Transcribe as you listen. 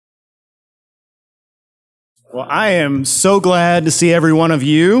Well, I am so glad to see every one of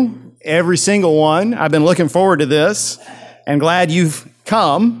you, every single one. I've been looking forward to this and glad you've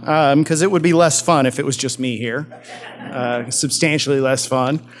come because it would be less fun if it was just me here, substantially less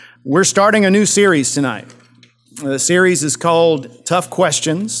fun. We're starting a new series tonight. The series is called Tough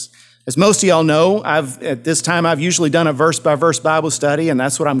Questions. As most of y'all know, at this time I've usually done a verse-by-verse Bible study, and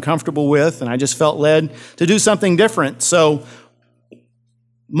that's what I'm comfortable with, and I just felt led to do something different. So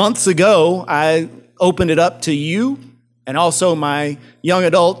months ago, I opened it up to you and also my young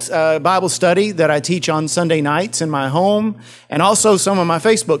adult Bible study that I teach on Sunday nights in my home, and also some of my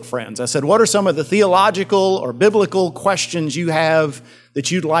Facebook friends. I said, what are some of the theological or biblical questions you have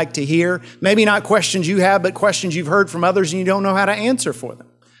that you'd like to hear? Maybe not questions you have, but questions you've heard from others and you don't know how to answer for them.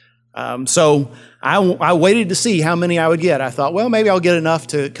 So I waited to see how many I would get. I thought, well, maybe I'll get enough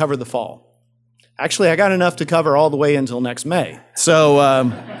to cover the fall. Actually, I got enough to cover all the way until next May. So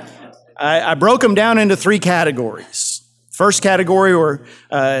I broke them down into three categories. First category were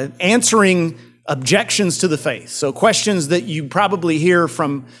answering objections to the faith. So questions that you probably hear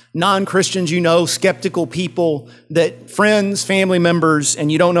from non-Christians, skeptical people, that friends, family members,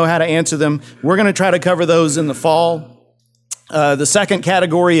 and you don't know how to answer them. We're going to try to cover those in the fall. The second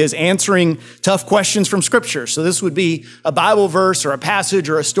category is answering tough questions from Scripture. So this would be a Bible verse or a passage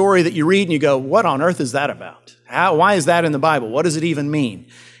or a story that you read and you go, what on earth is that about? Why is that in the Bible? What does it even mean?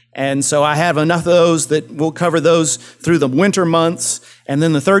 And so I have enough of those that we'll cover those through the winter months. And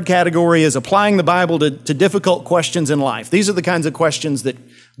then the third category is applying the Bible to difficult questions in life. These are the kinds of questions that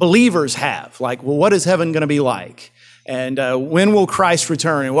believers have, like, well, what is heaven going to be like? And when will Christ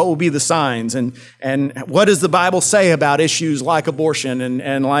return? And what will be the signs? And what does the Bible say about issues like abortion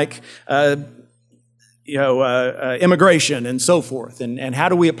and like immigration and so forth? And how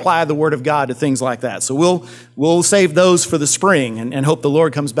do we apply the Word of God to things like that? So we'll save those for the spring and hope the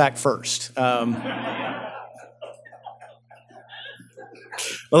Lord comes back first. Well,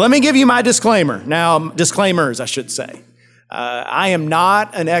 let me give you my disclaimer. Now, disclaimers, I should say. I am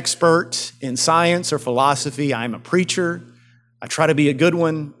not an expert in science or philosophy. I'm a preacher. I try to be a good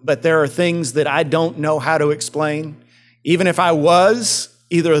one, but there are things that I don't know how to explain. Even if I was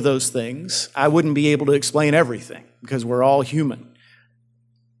either of those things, I wouldn't be able to explain everything because we're all human.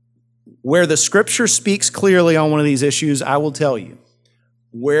 Where the Scripture speaks clearly on one of these issues, I will tell you.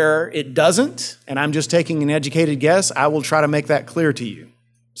 Where it doesn't, and I'm just taking an educated guess, I will try to make that clear to you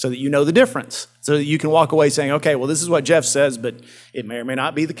so that you know the difference, so that you can walk away saying, okay, well, this is what Jeff says, but it may or may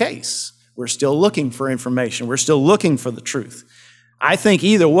not be the case. We're still looking for information. We're still looking for the truth. I think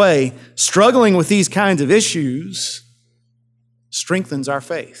either way, struggling with these kinds of issues strengthens our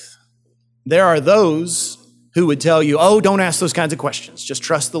faith. There are those who would tell you, oh, don't ask those kinds of questions. Just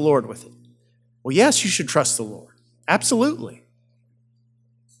trust the Lord with it. Well, yes, you should trust the Lord. Absolutely.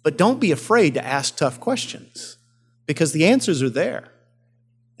 But don't be afraid to ask tough questions because the answers are there.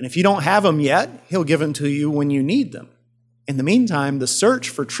 And if you don't have them yet, He'll give them to you when you need them. In the meantime, the search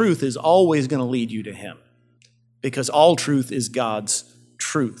for truth is always going to lead you to Him because all truth is God's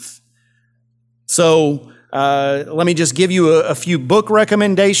truth. So let me just give you a few book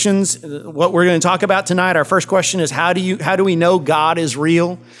recommendations. What we're going to talk about tonight, our first question is, how do we know God is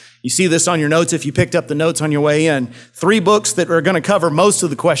real? You see this on your notes if you picked up the notes on your way in. 3 books that are going to cover most of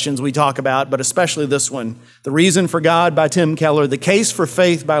the questions we talk about, but especially this one. The Reason for God by Tim Keller, The Case for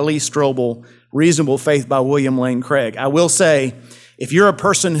Faith by Lee Strobel, Reasonable Faith by William Lane Craig. I will say, if you're a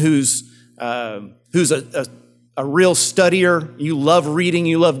person who's a real studier, you love reading,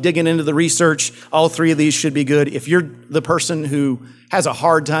 you love digging into the research, all 3 of these should be good. If you're the person who has a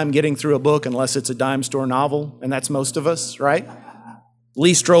hard time getting through a book unless it's a dime store novel, and that's most of us, right?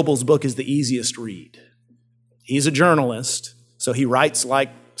 Lee Strobel's book is the easiest read. He's a journalist, so he writes like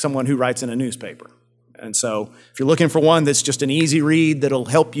someone who writes in a newspaper. And so if you're looking for one that's just an easy read that'll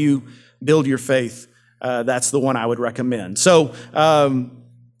help you build your faith, that's the one I would recommend. So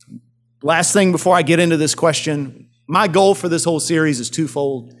last thing before I get into this question, my goal for this whole series is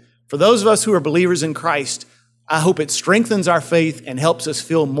twofold. For those of us who are believers in Christ, I hope it strengthens our faith and helps us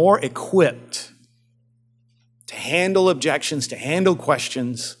feel more equipped to handle objections, to handle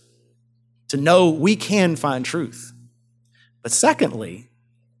questions, to know we can find truth. But secondly,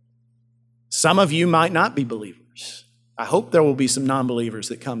 some of you might not be believers. I hope there will be some non-believers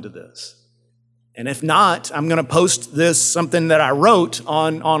that come to this. And if not, I'm going to post something that I wrote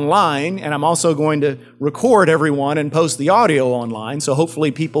online, and I'm also going to record everyone and post the audio online. So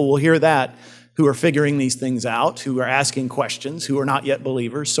hopefully people will hear that who are figuring these things out, who are asking questions, who are not yet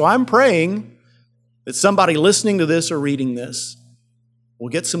believers. So I'm praying that somebody listening to this or reading this will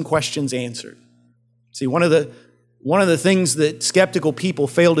get some questions answered. See, one of the One of the things that skeptical people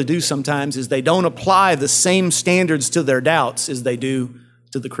fail to do sometimes is they don't apply the same standards to their doubts as they do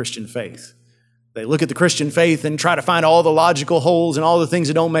to the Christian faith. They look at the Christian faith and try to find all the logical holes and all the things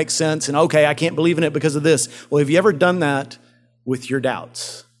that don't make sense. And okay, I can't believe in it because of this. Well, have you ever done that with your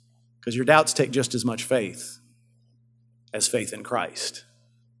doubts? Because your doubts take just as much faith as faith in Christ.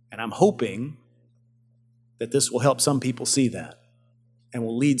 And I'm hoping that this will help some people see that and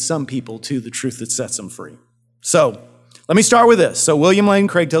will lead some people to the truth that sets them free. So let me start with this. So William Lane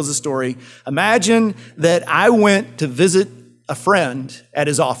Craig tells a story. Imagine that I went to visit a friend at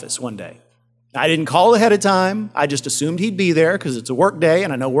his office one day. I didn't call ahead of time. I just assumed he'd be there because it's a work day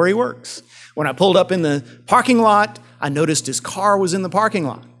and I know where he works. When I pulled up in the parking lot, I noticed his car was in the parking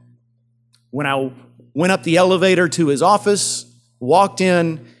lot. When I went up the elevator to his office, walked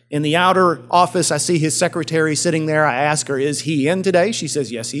in the outer office, I see his secretary sitting there. I ask her, is he in today? She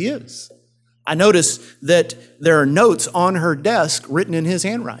says, yes, he is. I notice that there are notes on her desk written in his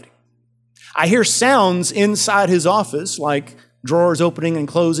handwriting. I hear sounds inside his office like drawers opening and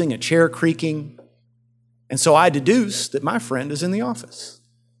closing, a chair creaking. And so I deduce that my friend is in the office.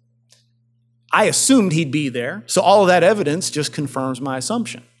 I assumed he'd be there, so all of that evidence just confirms my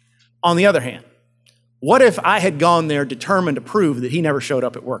assumption. On the other hand, what if I had gone there determined to prove that he never showed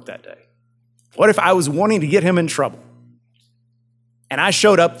up at work that day? What if I was wanting to get him in trouble? And I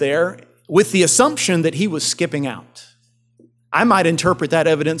showed up there with the assumption that he was skipping out. I might interpret that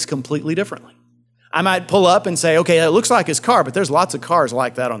evidence completely differently. I might pull up and say, okay, it looks like his car, but there's lots of cars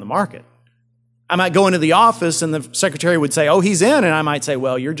like that on the market. I might go into the office and the secretary would say, oh, he's in. And I might say,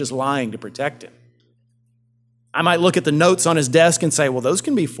 well, you're just lying to protect him. I might look at the notes on his desk and say, well, those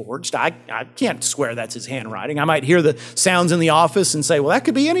can be forged. I can't swear that's his handwriting. I might hear the sounds in the office and say, well, that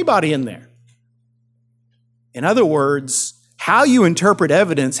could be anybody in there. In other words, how you interpret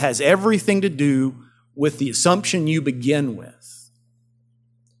evidence has everything to do with the assumption you begin with.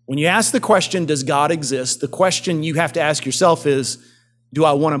 When you ask the question, does God exist? The question you have to ask yourself is, do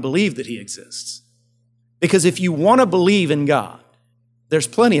I want to believe that he exists? Because if you want to believe in God, there's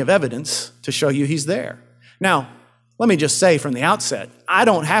plenty of evidence to show you he's there. Now, let me just say from the outset, I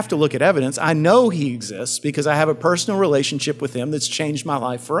don't have to look at evidence. I know he exists because I have a personal relationship with him that's changed my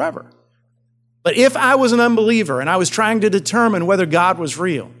life forever. But if I was an unbeliever and I was trying to determine whether God was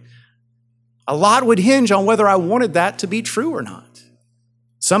real, a lot would hinge on whether I wanted that to be true or not.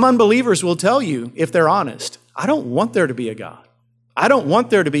 Some unbelievers will tell you, if they're honest, I don't want there to be a God. I don't want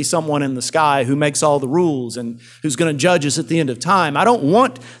there to be someone in the sky who makes all the rules and who's going to judge us at the end of time. I don't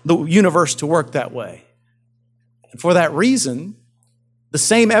want the universe to work that way. And for that reason, the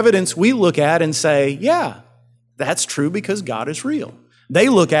same evidence we look at and say, yeah, that's true because God is real. They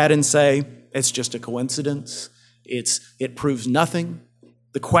look at and say, it's just a coincidence. It proves nothing.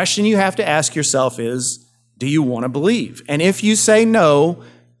 The question you have to ask yourself is, do you want to believe? And if you say no,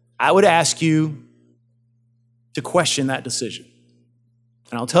 I would ask you to question that decision.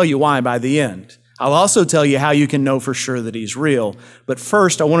 And I'll tell you why by the end. I'll also tell you how you can know for sure that he's real. But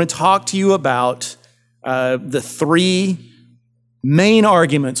first, I want to talk to you about the three main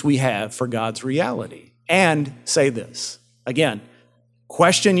arguments we have for God's reality. And say this, again,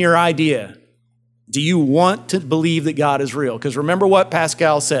 question your idea. Do you want to believe that God is real? Because remember what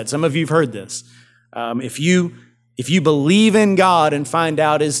Pascal said. Some of you have heard this. If you believe in God and find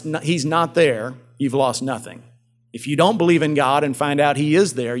out he's not there, you've lost nothing. If you don't believe in God and find out he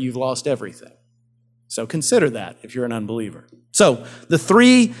is there, you've lost everything. So consider that if you're an unbeliever. So the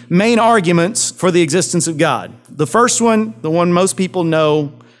three main arguments for the existence of God. The first one, the one most people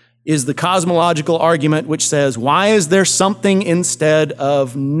know, is the cosmological argument, which says, why is there something instead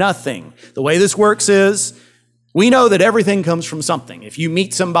of nothing? The way this works is, we know that everything comes from something. If you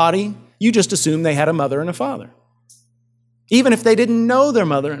meet somebody, you just assume they had a mother and a father. Even if they didn't know their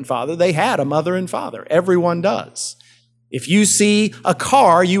mother and father, they had a mother and father. Everyone does. If you see a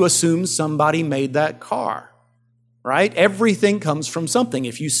car, you assume somebody made that car, right? Everything comes from something.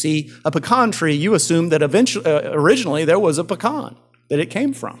 If you see a pecan tree, you assume that originally there was a pecan that it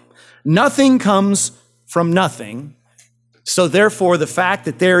came from. Nothing comes from nothing. So therefore, the fact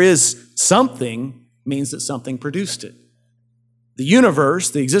that there is something means that something produced it. The universe,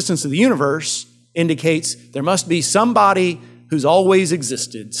 the existence of the universe, indicates there must be somebody who's always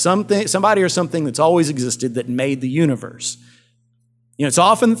existed, somebody or something that's always existed that made the universe. You know, it's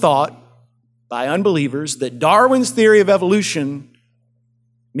often thought by unbelievers that Darwin's theory of evolution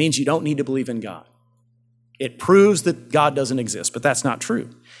means you don't need to believe in God. It proves that God doesn't exist, but that's not true.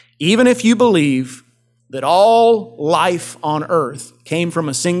 Even if you believe that all life on earth came from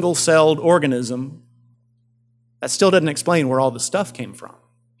a single-celled organism, that still doesn't explain where all the stuff came from.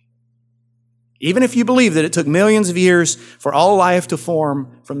 Even if you believe that it took millions of years for all life to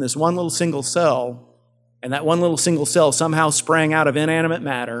form from this one little single cell, and that one little single cell somehow sprang out of inanimate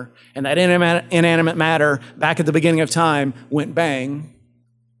matter, and that inanimate matter back at the beginning of time went bang,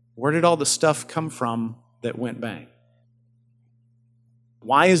 where did all the stuff come from that went bang?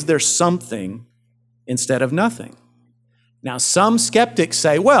 Why is there something instead of nothing? Now, some skeptics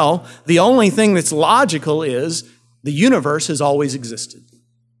say, well, the only thing that's logical is the universe has always existed.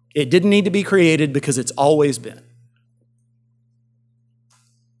 It didn't need to be created because it's always been.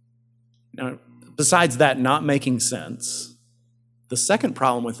 Now, besides that not making sense, the second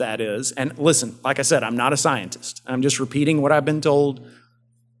problem with that is, and listen, like I said, I'm not a scientist. I'm just repeating what I've been told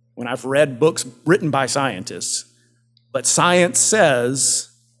when I've read books written by scientists. But science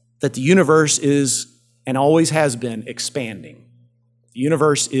says that the universe is, and always has been, expanding. The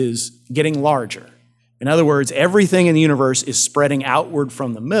universe is getting larger. In other words, everything in the universe is spreading outward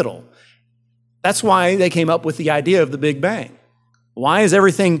from the middle. That's why they came up with the idea of the Big Bang. Why is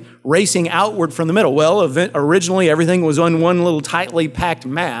everything racing outward from the middle? Well, originally everything was on one little tightly packed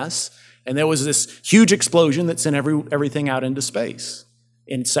mass, and there was this huge explosion that sent everything out into space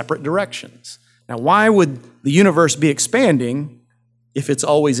in separate directions. Now, why would the universe be expanding if it's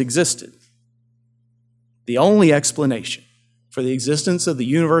always existed? The only explanation for the existence of the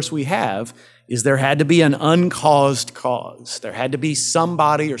universe we have is there had to be an uncaused cause. There had to be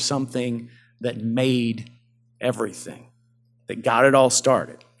somebody or something that made everything, that got it all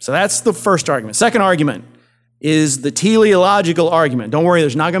started. So that's the first argument. Second argument is the teleological argument. Don't worry,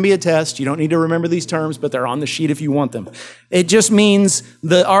 there's not going to be a test. You don't need to remember these terms, but they're on the sheet if you want them. It just means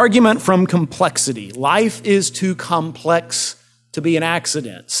the argument from complexity. Life is too complex to be an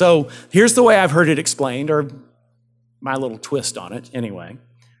accident. So here's the way I've heard it explained, or my little twist on it anyway.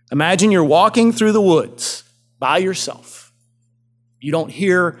 Imagine you're walking through the woods by yourself. You don't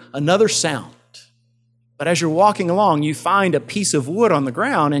hear another sound. But as you're walking along, you find a piece of wood on the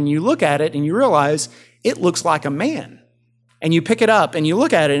ground and you look at it and you realize it looks like a man. And you pick it up and you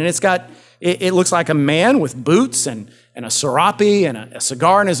look at it and it looks like a man with boots and a serape and a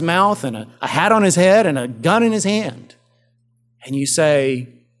cigar in his mouth and a hat on his head and a gun in his hand. And you say,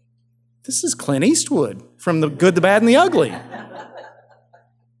 this is Clint Eastwood from The Good, the Bad, and the Ugly.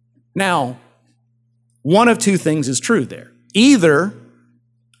 Now, one of two things is true there. Either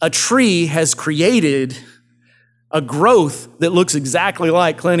a tree has created a growth that looks exactly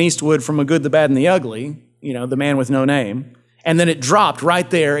like Clint Eastwood from A Good, the Bad, and the Ugly, the man with no name, and then it dropped right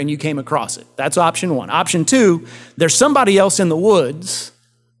there and you came across it. That's option one. Option two, there's somebody else in the woods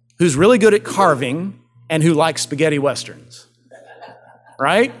who's really good at carving and who likes spaghetti westerns,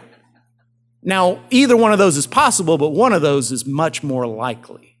 right? Now, either one of those is possible, but one of those is much more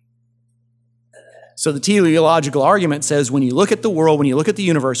likely. So the teleological argument says when you look at the world, when you look at the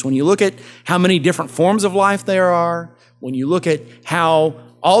universe, when you look at how many different forms of life there are, when you look at how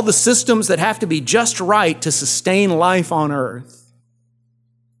all the systems that have to be just right to sustain life on earth,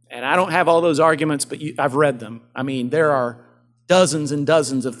 and I don't have all those arguments, but I've read them. I mean, there are dozens and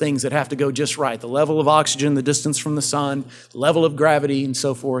dozens of things that have to go just right. The level of oxygen, the distance from the sun, the level of gravity, and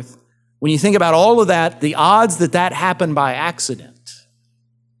so forth. When you think about all of that, the odds that that happened by accident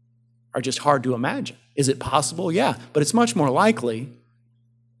are just hard to imagine. Is it possible? Yeah, but it's much more likely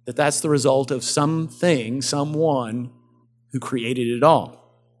that that's the result of something, someone who created it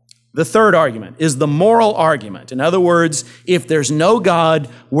all. The third argument is the moral argument. In other words, if there's no God,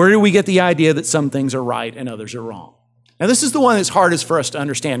 where do we get the idea that some things are right and others are wrong? Now, this is the one that's hardest for us to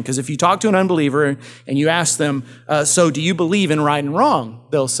understand, because if you talk to an unbeliever and you ask them, so do you believe in right and wrong?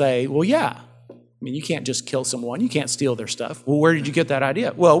 They'll say, well, yeah. I mean, you can't just kill someone. You can't steal their stuff. Well, where did you get that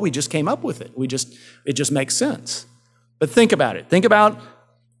idea? Well, we just came up with it. It just makes sense. But think about it. Think about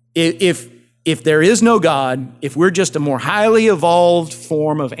if there is no God, if we're just a more highly evolved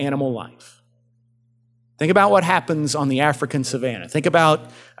form of animal life. Think about what happens on the African savannah. Think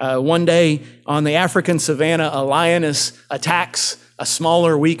about one day on the African savannah, a lioness attacks a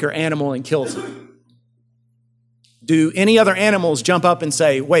smaller, weaker animal and kills it. Do any other animals jump up and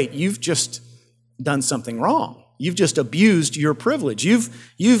say, wait, you've just done something wrong. You've just abused your privilege.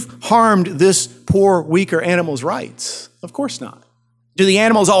 You've harmed this poor, weaker animal's rights. Of course not. Do the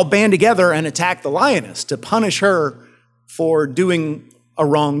animals all band together and attack the lioness to punish her for doing a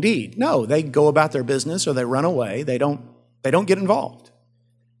wrong deed? No, they go about their business or they run away. They don't get involved.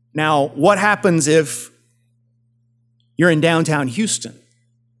 Now, what happens if you're in downtown Houston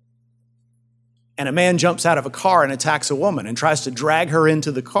and a man jumps out of a car and attacks a woman and tries to drag her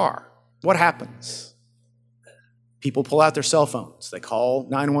into the car? What happens? People pull out their cell phones. They call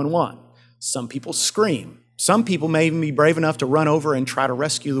 911. Some people scream. Some people may even be brave enough to run over and try to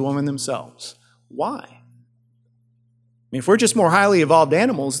rescue the woman themselves. Why? I mean, if we're just more highly evolved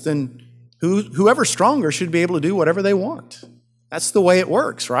animals, then whoever's stronger should be able to do whatever they want. That's the way it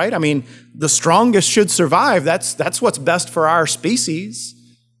works, right? I mean, the strongest should survive. That's what's best for our species.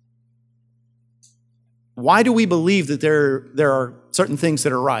 Why do we believe that there are certain things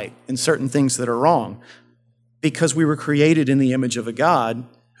that are right and certain things that are wrong? Because we were created in the image of a God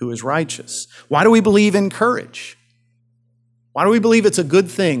who is righteous. Why do we believe in courage? Why do we believe it's a good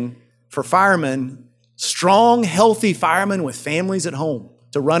thing for firemen, strong, healthy firemen with families at home,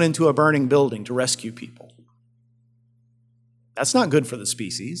 to run into a burning building to rescue people? That's not good for the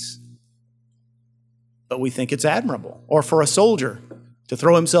species, but we think it's admirable. Or for a soldier to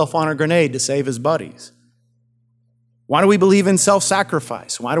throw himself on a grenade to save his buddies. Why do we believe in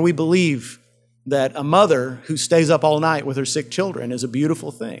self-sacrifice? Why do we believe that a mother who stays up all night with her sick children is a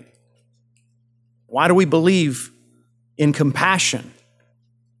beautiful thing? Why do we believe in compassion,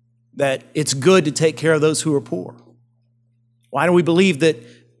 that it's good to take care of those who are poor? Why do we believe that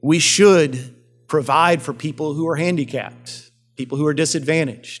we should provide for people who are handicapped, people who are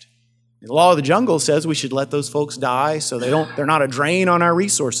disadvantaged? The law of the jungle says we should let those folks die so they're not a drain on our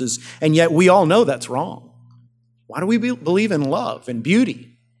resources, and yet we all know that's wrong. Why do we believe in love and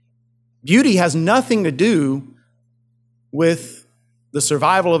beauty? Beauty has nothing to do with the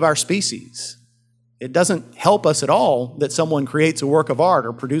survival of our species. It doesn't help us at all that someone creates a work of art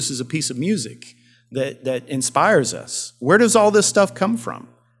or produces a piece of music that inspires us. Where does all this stuff come from?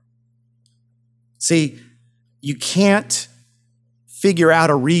 See, you can't figure out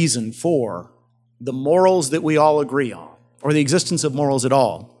a reason for the morals that we all agree on, or the existence of morals at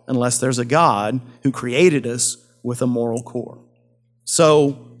all, unless there's a God who created us with a moral core.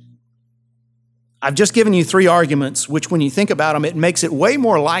 So, I've just given you 3 arguments, which when you think about them, it makes it way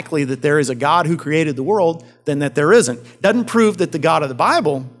more likely that there is a God who created the world than that there isn't. Doesn't prove that the God of the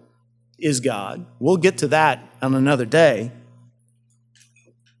Bible is God. We'll get to that on another day.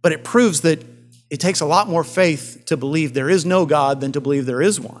 But it proves that it takes a lot more faith to believe there is no God than to believe there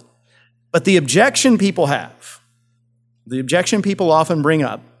is one. But the objection people have, the objection people often bring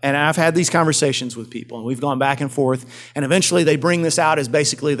up, and I've had these conversations with people, and we've gone back and forth, and eventually they bring this out as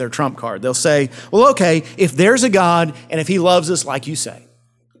basically their trump card. They'll say, well, okay, if there's a God, and if he loves us like you say,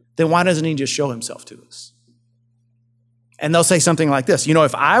 then why doesn't he just show himself to us? And they'll say something like this,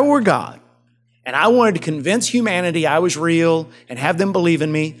 if I were God, and I wanted to convince humanity I was real and have them believe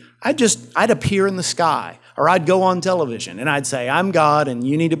in me, I'd appear in the sky, or I'd go on television, and I'd say, I'm God, and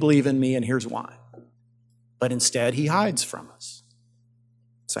you need to believe in me, and here's why. But instead, he hides from us.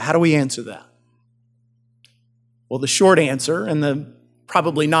 So how do we answer that? Well, the short answer, and the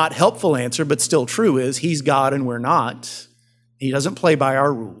probably not helpful answer, but still true, is he's God and we're not. He doesn't play by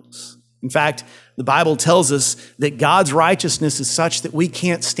our rules. In fact, the Bible tells us that God's righteousness is such that we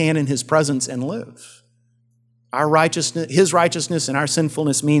can't stand in his presence and live. Our righteousness, his righteousness and our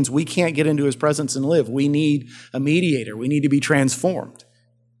sinfulness means we can't get into his presence and live. We need a mediator. We need to be transformed.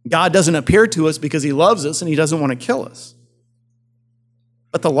 God doesn't appear to us because he loves us and he doesn't want to kill us.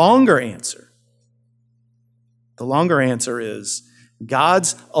 But the longer answer is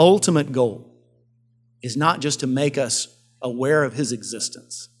God's ultimate goal is not just to make us aware of his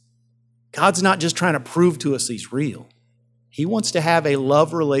existence. God's not just trying to prove to us he's real. He wants to have a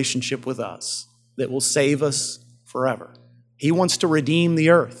love relationship with us that will save us forever. He wants to redeem the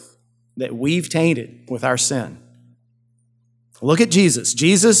earth that we've tainted with our sin. Look at Jesus.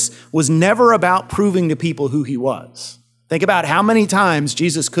 Jesus was never about proving to people who he was. Think about how many times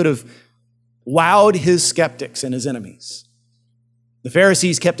Jesus could have wowed his skeptics and his enemies. The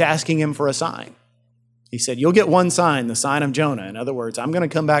Pharisees kept asking him for a sign. He said, you'll get one sign, the sign of Jonah. In other words, I'm going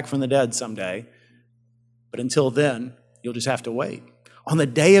to come back from the dead someday. But until then, you'll just have to wait. On the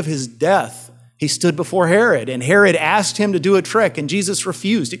day of his death, he stood before Herod, and Herod asked him to do a trick, and Jesus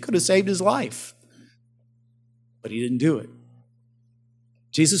refused. It could have saved his life. But he didn't do it.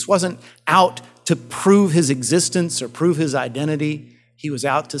 Jesus wasn't out to prove his existence or prove his identity. He was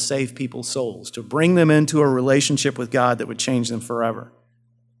out to save people's souls, to bring them into a relationship with God that would change them forever.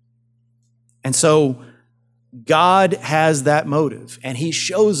 And so God has that motive, and he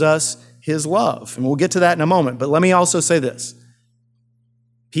shows us his love. And we'll get to that in a moment. But let me also say this.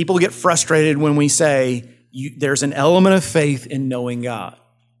 People get frustrated when we say there's an element of faith in knowing God.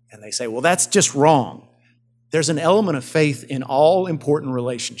 And they say, well, that's just wrong. There's an element of faith in all important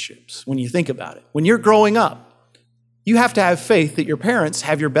relationships when you think about it. When you're growing up, you have to have faith that your parents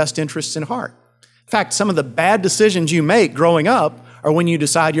have your best interests in heart. In fact, some of the bad decisions you make growing up are when you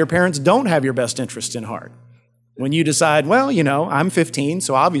decide your parents don't have your best interest in heart. When you decide, well, I'm 15,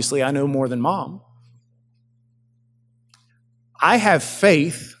 so obviously I know more than mom. I have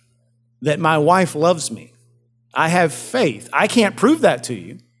faith that my wife loves me. I have faith. I can't prove that to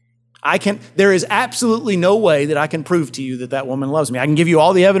you. There is absolutely no way that I can prove to you that that woman loves me. I can give you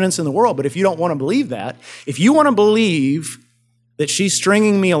all the evidence in the world, but if you don't want to believe that, if you want to believe that she's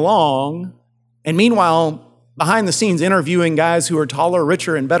stringing me along, and meanwhile, behind the scenes interviewing guys who are taller,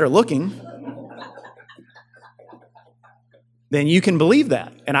 richer, and better looking, then you can believe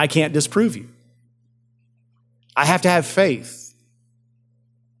that, and I can't disprove you. I have to have faith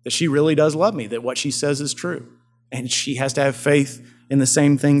that she really does love me, that what she says is true. And she has to have faith in the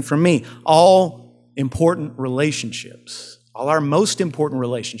same thing from me. All important relationships, all our most important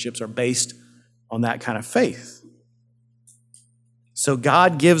relationships are based on that kind of faith. So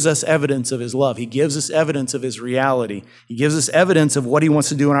God gives us evidence of his love. He gives us evidence of his reality. He gives us evidence of what he wants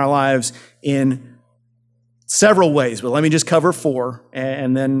to do in our lives in several ways, but let me just cover 4,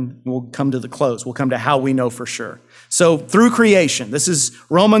 and then we'll come to the close. We'll come to how we know for sure. So through creation, this is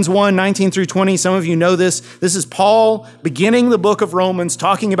Romans 1, 19 through 20. Some of you know this. This is Paul beginning the book of Romans,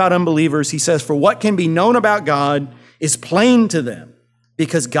 talking about unbelievers. He says, "For what can be known about God is plain to them,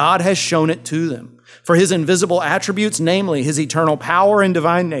 because God has shown it to them. For his invisible attributes, namely his eternal power and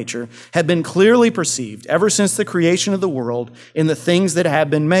divine nature, have been clearly perceived ever since the creation of the world in the things that have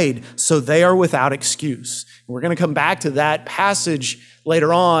been made, so they are without excuse." We're going to come back to that passage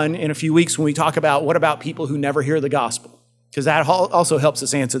later on in a few weeks when we talk about what about people who never hear the gospel, because that also helps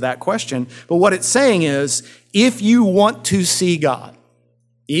us answer that question. But what it's saying is, if you want to see God,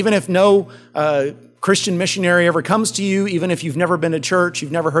 even if no Christian missionary ever comes to you, even if you've never been to church,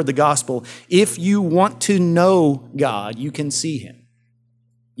 you've never heard the gospel, if you want to know God, you can see him.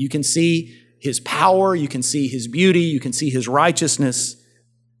 You can see his power, you can see his beauty, you can see his righteousness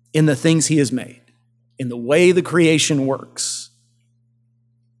in the things he has made, in the way the creation works.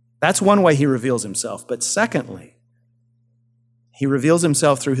 That's one way he reveals himself. But secondly, he reveals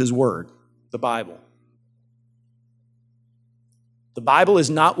himself through his word, the Bible. The Bible is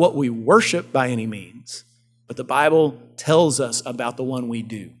not what we worship by any means, but the Bible tells us about the one we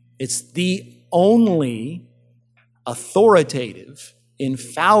do. It's the only authoritative,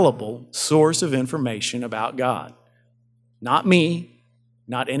 infallible source of information about God. Not me,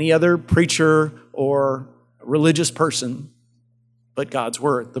 not any other preacher or religious person, but God's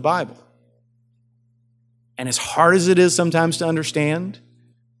word, the Bible. And as hard as it is sometimes to understand,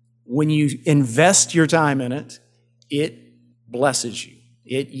 when you invest your time in it, it blesses you.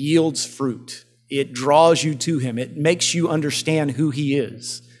 It yields fruit. It draws you to him. It makes you understand who he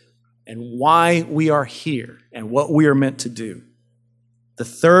is and why we are here and what we are meant to do. The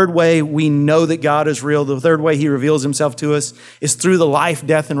third way we know that God is real, the third way he reveals himself to us, is through the life,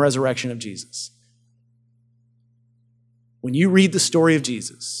 death, and resurrection of Jesus. When you read the story of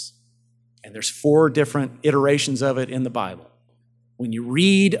Jesus, and there's 4 different iterations of it in the Bible, when you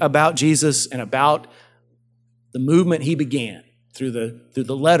read about Jesus and about the movement he began through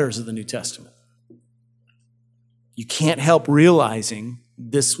the letters of the New Testament, you can't help realizing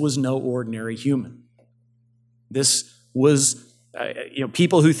this was no ordinary human. This was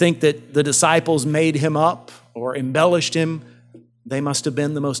people who think that the disciples made him up or embellished him, they must have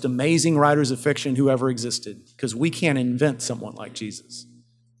been the most amazing writers of fiction who ever existed, because we can't invent someone like Jesus.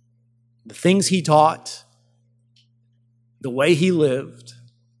 The things he taught, the way he lived,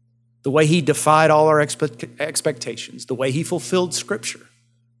 the way he defied all our expectations, the way he fulfilled Scripture,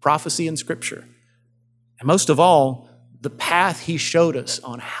 prophecy in Scripture, and most of all, the path he showed us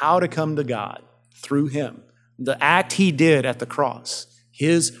on how to come to God through him, the act he did at the cross,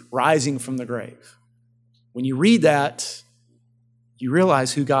 his rising from the grave. When you read that, you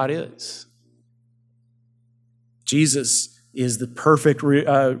realize who God is. Jesus is the perfect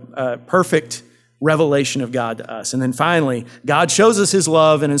revelation of God to us. And then finally, God shows us his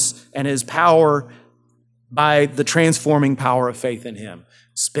love and his power by the transforming power of faith in him.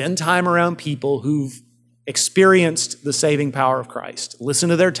 Spend time around people who've experienced the saving power of Christ. Listen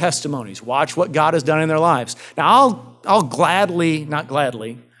to their testimonies. Watch what God has done in their lives. Now, I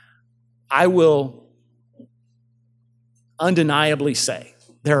will undeniably say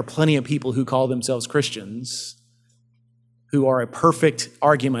there are plenty of people who call themselves Christians who are a perfect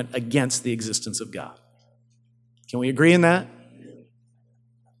argument against the existence of God. Can we agree in that?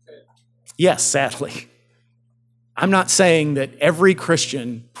 Yes, sadly. I'm not saying that every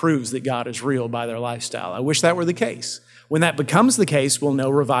Christian proves that God is real by their lifestyle. I wish that were the case. When that becomes the case, we'll know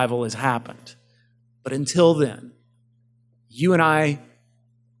revival has happened. But until then, you and I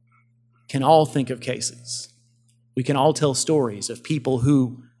can all think of cases. We can all tell stories of people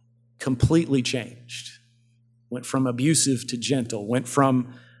who completely changed, went from abusive to gentle, went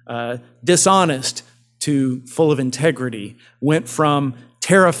from dishonest to full of integrity, went from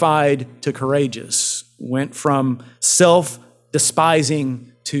terrified to courageous, went from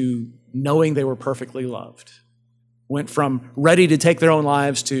self-despising to knowing they were perfectly loved, went from ready to take their own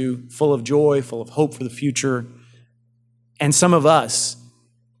lives to full of joy, full of hope for the future. And some of us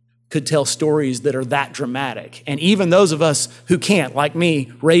could tell stories that are that dramatic. And even those of us who can't, like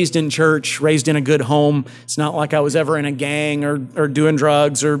me, raised in church, raised in a good home, it's not like I was ever in a gang or doing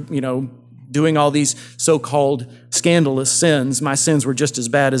drugs or, doing all these so-called scandalous sins. My sins were just as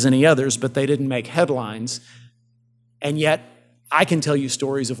bad as any others, but they didn't make headlines. And yet, I can tell you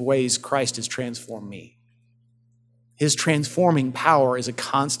stories of ways Christ has transformed me. His transforming power is a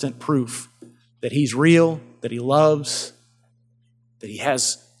constant proof that he's real, that he loves, that he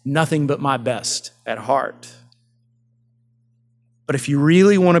has nothing but my best at heart. But if you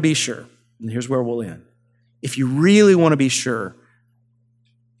really want to be sure, and here's where we'll end. If you really want to be sure,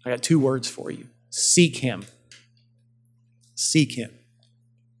 I got 2 words for you. Seek him. Seek him.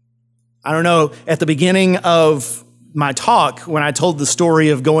 I don't know, at the beginning of my talk, when I told the story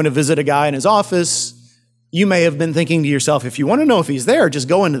of going to visit a guy in his office, you may have been thinking to yourself, if you want to know if he's there, just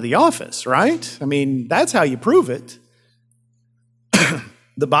go into the office, right? I mean, that's how you prove it.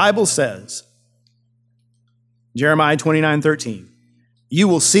 The Bible says, Jeremiah 29:13, you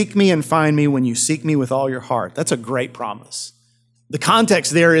will seek me and find me when you seek me with all your heart. That's a great promise. The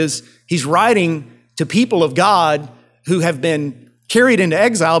context there is he's writing to people of God who have been carried into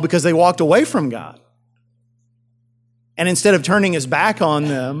exile because they walked away from God. And instead of turning his back on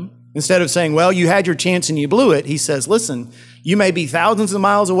them, instead of saying, well, you had your chance and you blew it, he says, listen, you may be thousands of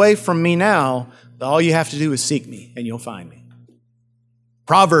miles away from me now, but all you have to do is seek me and you'll find me.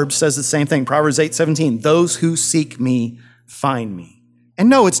 Proverbs says the same thing. Proverbs 8:17, those who seek me find me. And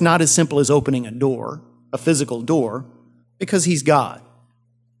no, it's not as simple as opening a door, a physical door, because he's God.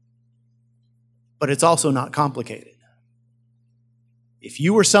 But it's also not complicated. If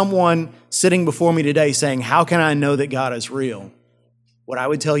you were someone sitting before me today saying, how can I know that God is real? What I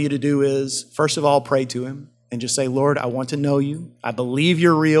would tell you to do is, first of all, pray to him and just say, Lord, I want to know you. I believe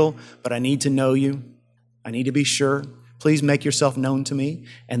you're real, but I need to know you. I need to be sure. Please make yourself known to me.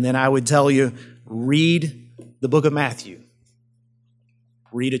 And then I would tell you, read the book of Matthew.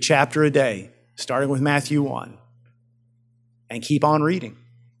 Read a chapter a day, starting with Matthew 1. And keep on reading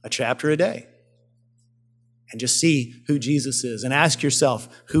a chapter a day. And just see who Jesus is. And ask yourself,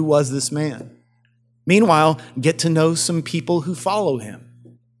 who was this man? Meanwhile, get to know some people who follow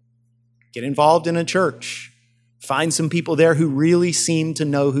him. Get involved in a church. Find some people there who really seem to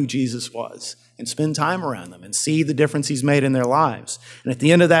know who Jesus was. And spend time around them and see the difference he's made in their lives. And at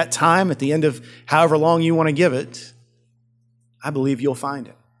the end of that time, at the end of however long you want to give it, I believe you'll find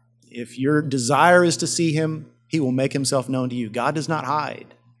him. If your desire is to see him, he will make himself known to you. God does not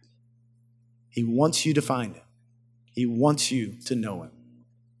hide. He wants you to find him. He wants you to know him.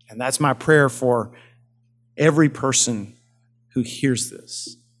 And that's my prayer for every person who hears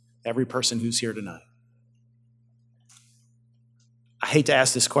this, every person who's here tonight. I hate to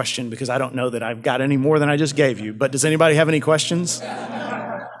ask this question because I don't know that I've got any more than I just gave you, but does anybody have any questions?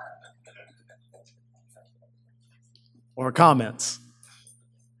 Or comments?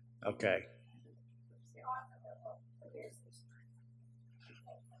 Okay.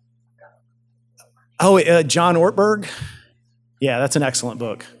 Oh, John Ortberg? Yeah, that's an excellent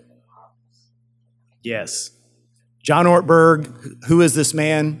book. Yes. John Ortberg, Who is This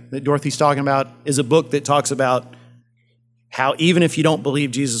Man that Dorothy's talking about, is a book that talks about how even if you don't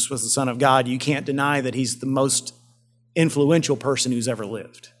believe Jesus was the Son of God, you can't deny that he's the most influential person who's ever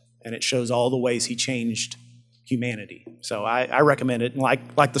lived. And it shows all the ways he changed humanity. So I recommend it.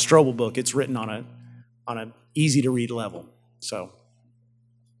 Like the Strobel book, it's written on an easy to read level. So,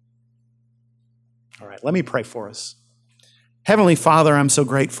 all right, let me pray for us. Heavenly Father, I'm so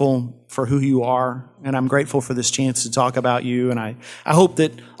grateful for who you are, and I'm grateful for this chance to talk about you. And I hope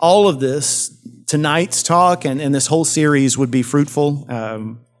that all of this, tonight's talk and this whole series, would be fruitful.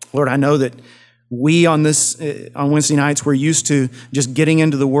 Lord, I know that we on Wednesday nights, we're used to just getting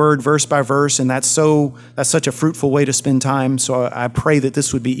into the Word verse by verse, and that's such a fruitful way to spend time. So I pray that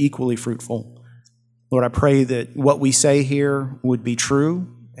this would be equally fruitful. Lord, I pray that what we say here would be true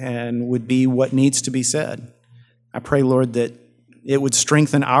and would be what needs to be said. I pray, Lord, that it would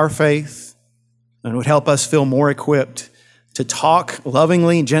strengthen our faith and would help us feel more equipped to talk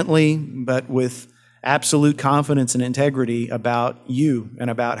lovingly, gently, but with absolute confidence and integrity about you and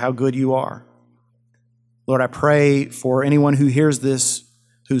about how good you are. Lord, I pray for anyone who hears this,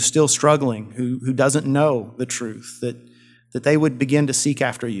 who's still struggling, who doesn't know the truth, that they would begin to seek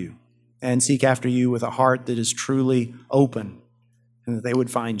after you and seek after you with a heart that is truly open, and that they would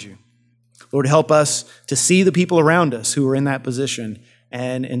find you. Lord, help us to see the people around us who are in that position,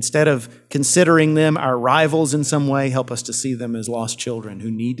 and instead of considering them our rivals in some way, help us to see them as lost children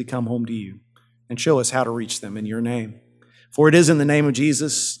who need to come home to you, and show us how to reach them in your name. For it is in the name of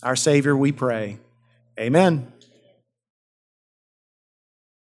Jesus, our Savior, we pray. Amen.